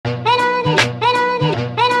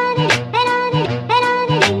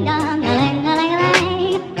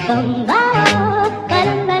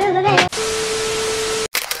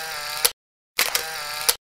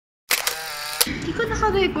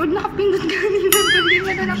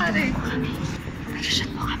ganda na kare.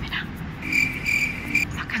 Nag-shoot mo kami na.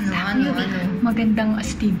 Magandang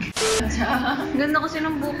astig. Ganda kasi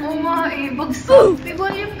ng buko. Oo nga eh, bagsak. May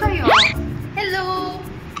volume kayo. Hello!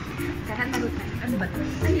 Tara, tagutan. Ano ba ito?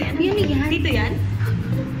 Yan. Dito yan?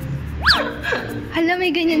 Hala,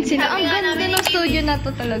 may ganyan sila. Sabi Ang nga ganda namin ng studio na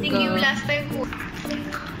to talaga. Thank you, last time po.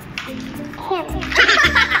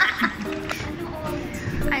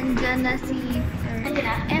 Andyan na si Andyan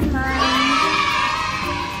na? Emma.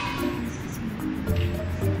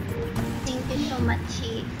 Thank you so much.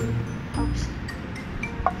 Oops.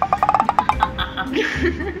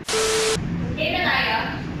 Game na tayo?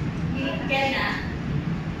 Game na?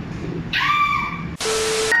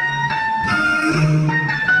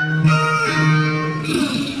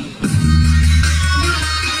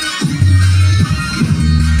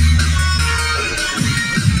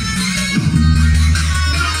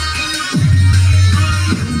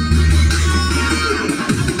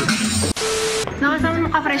 Nakasama mo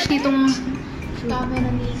ka-fresh nitong Camera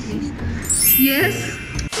ni Chris. yes.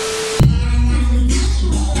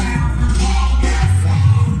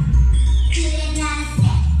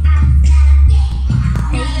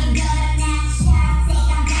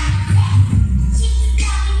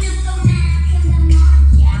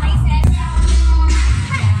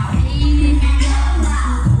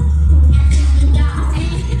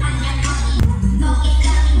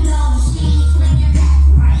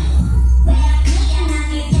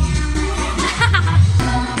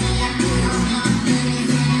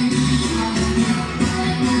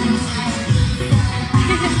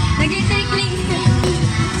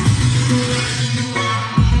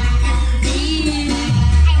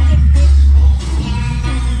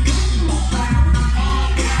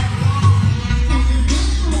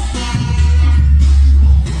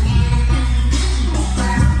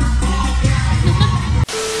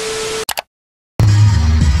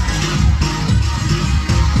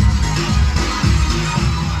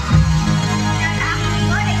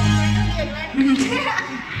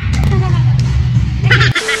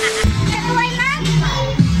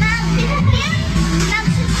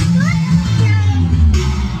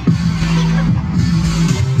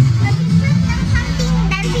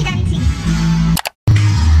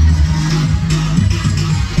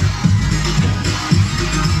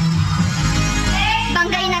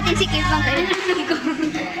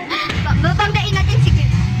 Babanggain natin si Kim.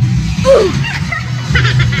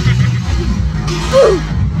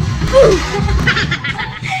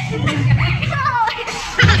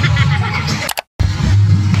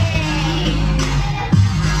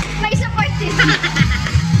 May support din.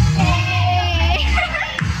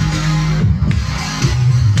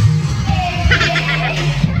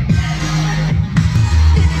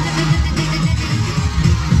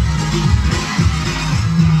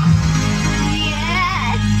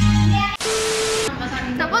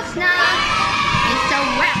 Tapos na. It's a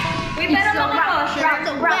wrap. Uy, pero mga to, It's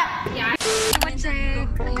a wrap. What's up?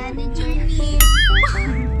 Manager ni.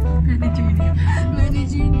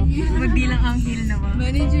 Magbilang ang heel na ba?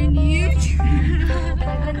 Manager ni.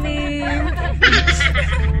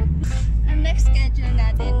 Ang next schedule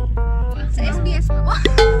natin sa SBS po.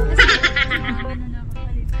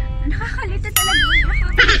 Nakakalito talaga.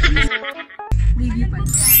 Baby pa.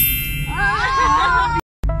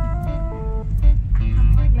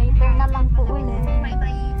 Later na lang po ulit.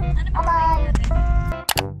 Bye-bye. Bye-bye.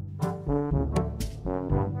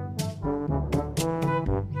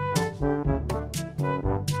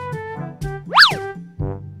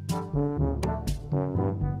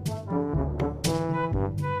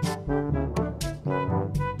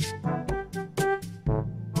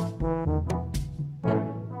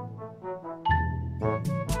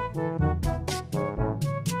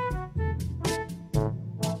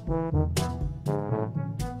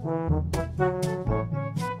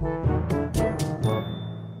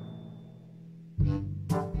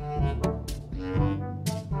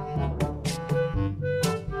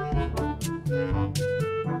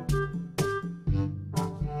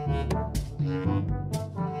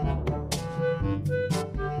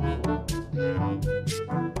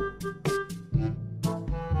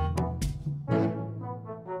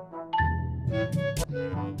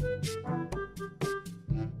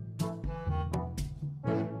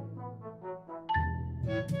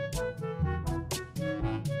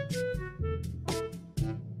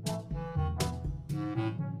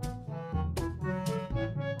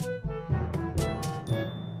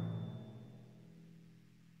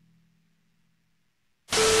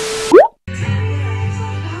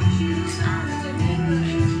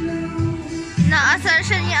 Naasar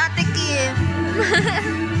siya ni Ate Kim.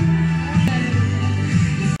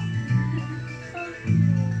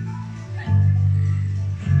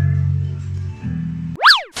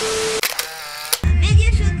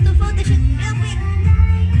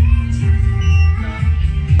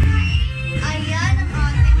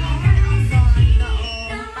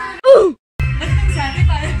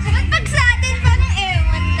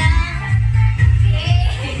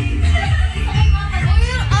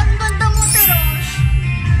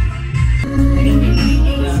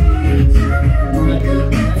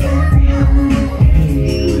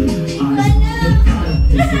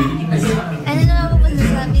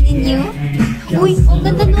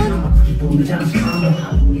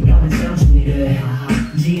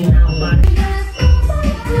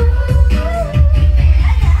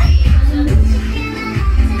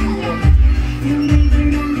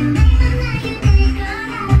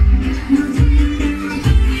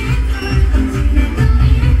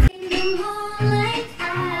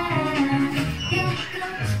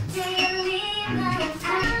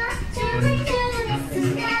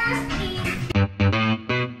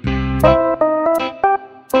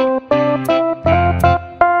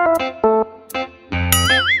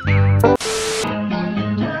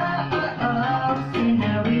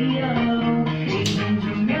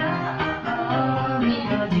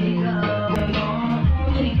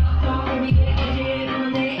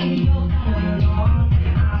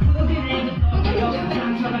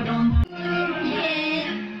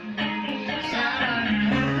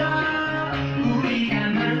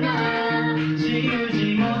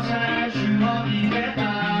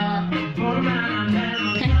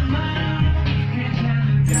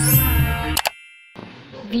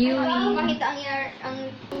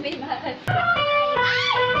 Sumilahat.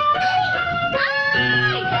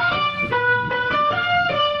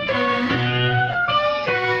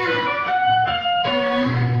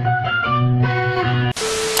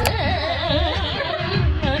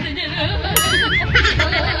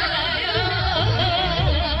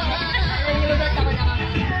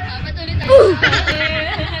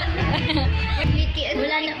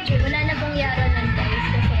 Wala na pong yara nun guys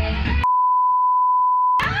kasi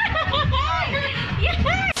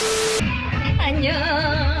Anya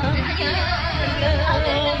naman ka na.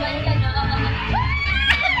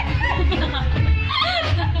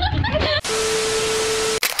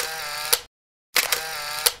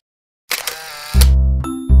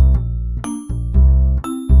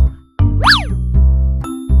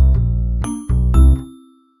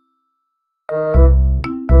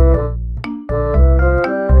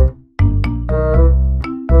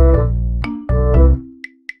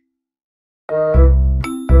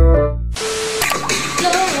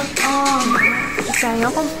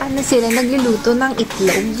 Kaya kung paano sila nagluluto ng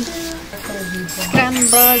itlog.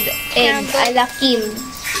 Scrambled egg ala Kim.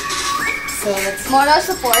 So, moral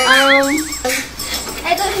support.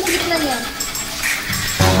 Ito, higit na yan.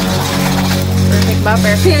 Perfect ba?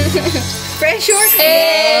 Perfect. Pressure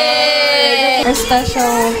egg! Or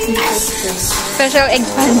special egg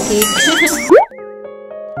pancake.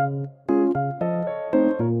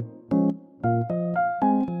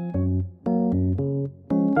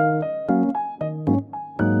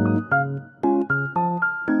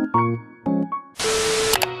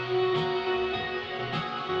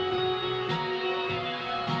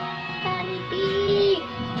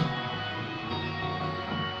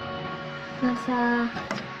 Nasa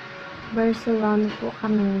Barcelona po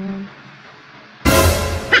kami ngayon.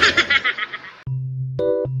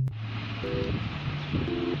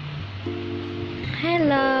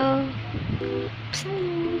 Hello! Psst.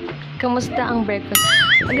 Kamusta ang breakfast?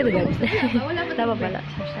 Agad-agad. Wala pa pala.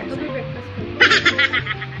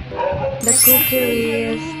 The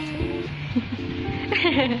cookies.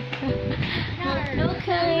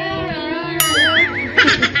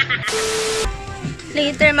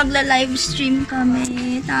 Later, magla-live stream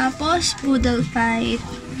kami. Tapos, poodle fight.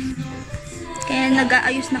 Kaya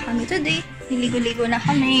nag-aayos na kami today. Niligo-ligo na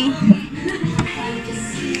kami.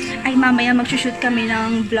 Ay, mamaya mag-shoot kami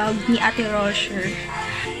ng vlog ni Ate Rocher.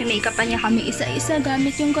 May makeup pa niya kami isa-isa.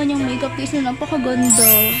 Gamit yung kanyang makeup case na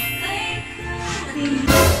napakaganda.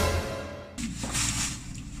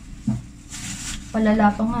 Palala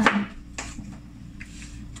pa nga.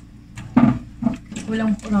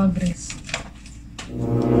 Walang progress.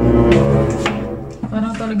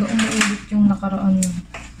 Parang talaga umuulit yung nakaraan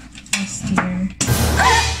last year.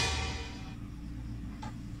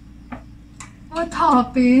 What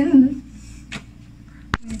happened?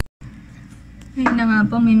 Ayun na nga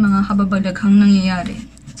po, may mga kababalaghang nangyayari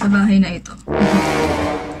sa bahay na ito.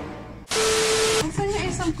 Saan yung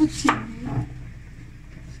isang kutsilyo?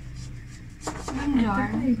 Yung jar?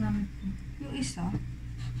 Yung isa?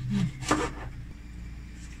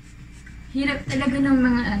 Hirap talaga ng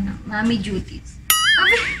mga mommy duties.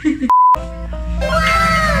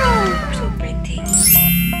 Wow! So pretty.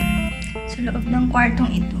 Sa loob ng kwartong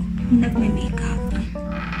ito, nagme-makeup.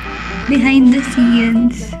 Behind the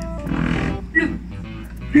scenes.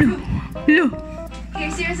 Look.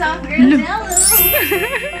 Here's your song, girl.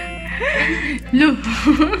 Look.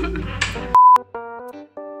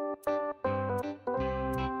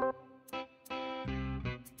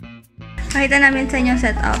 Pakita namin sa inyo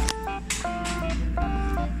setup.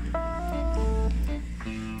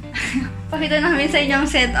 Pakita namin sa inyong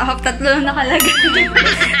setup. Tatlo na nakalagay.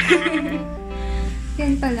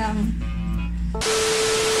 Yan pa lang.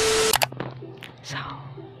 So,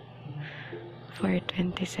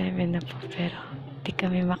 4:27 na po pero di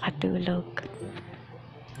kami makatulog.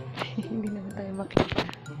 Hindi naman tayo makita.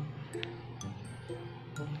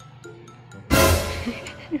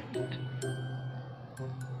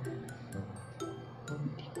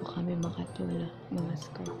 Hindi po kami makatulog, mga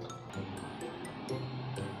scout.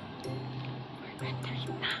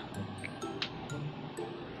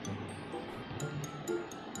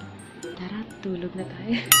 Tara, tulog na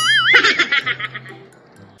tayo.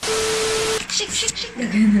 Shik.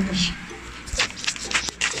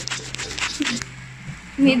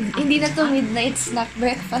 Hindi na to midnight snack.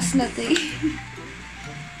 Breakfast na to eh.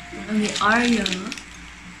 Ang YARA.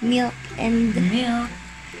 Milk and Milk.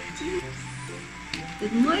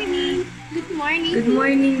 Good morning. good morning. Good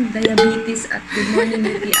morning, diabetes at good morning,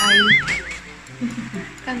 UTI.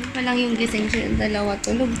 Kami pa lang yung gising siya. Dalawa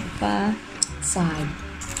tulog pa. Sad.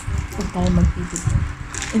 Huwag tayo magtitip.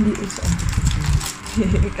 Hindi uso.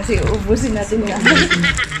 Kasi uubusin natin yan. Hindi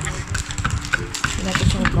natin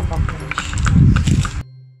siya magpapaplush.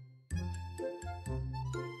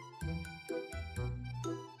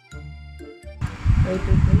 Wait.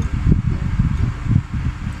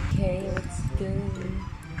 Okay, let's go.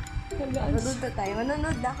 Manonood na tayo.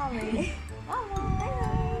 Manonood na kami. Bye-bye!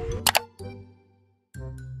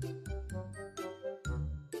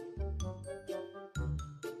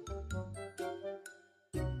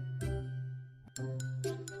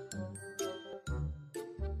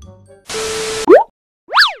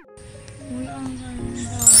 Uy, ang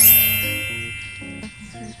ganda.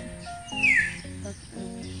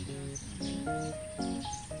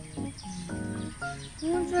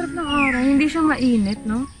 Ang sarap ng araw. Hindi siya mainit,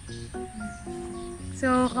 no?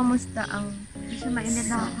 So, kamusta ang... Hindi siya mainit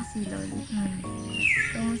na kakasilaw.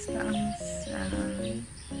 Kamusta ang sa...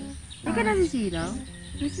 Hindi ka nasisilaw?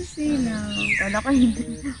 Masisilaw. Kala ko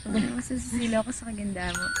hindi. Masisilaw ko sa kaganda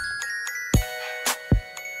mo.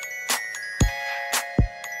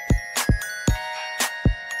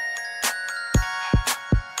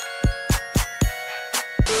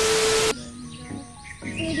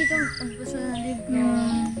 Kasi dito ang basa ng libro.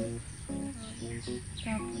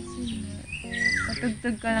 Tapos yun.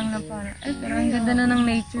 Patugtog ka lang na parang, ay, pero ang ganda na ng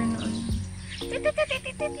nature noon.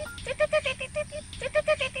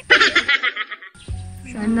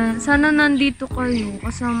 Sana nandito kayo,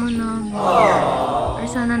 kasama namin. Or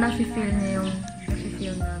sana nafe-feel niyo yung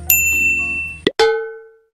nafe-feel namin.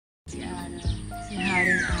 Si Ara. Si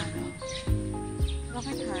Haring Araw.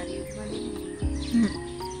 Bakit Hari?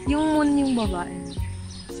 Yung moon yung babae.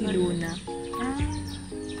 Si Luna.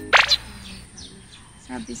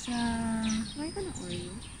 Sabi sa... Kumain ka ng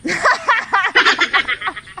Oreo?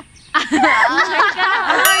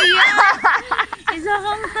 Isa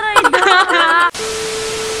kang try daw.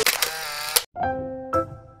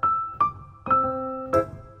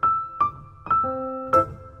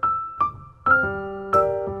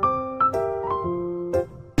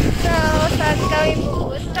 So, saan kami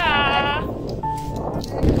pupunta?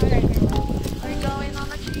 We're going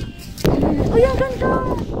on a trip. Uy, ang ganda!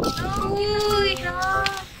 Uy!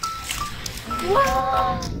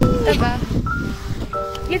 Wow! Diba?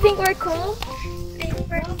 You think we're cool?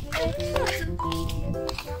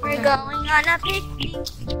 We're going on a picnic.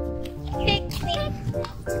 Picnic.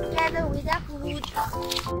 Together with a food.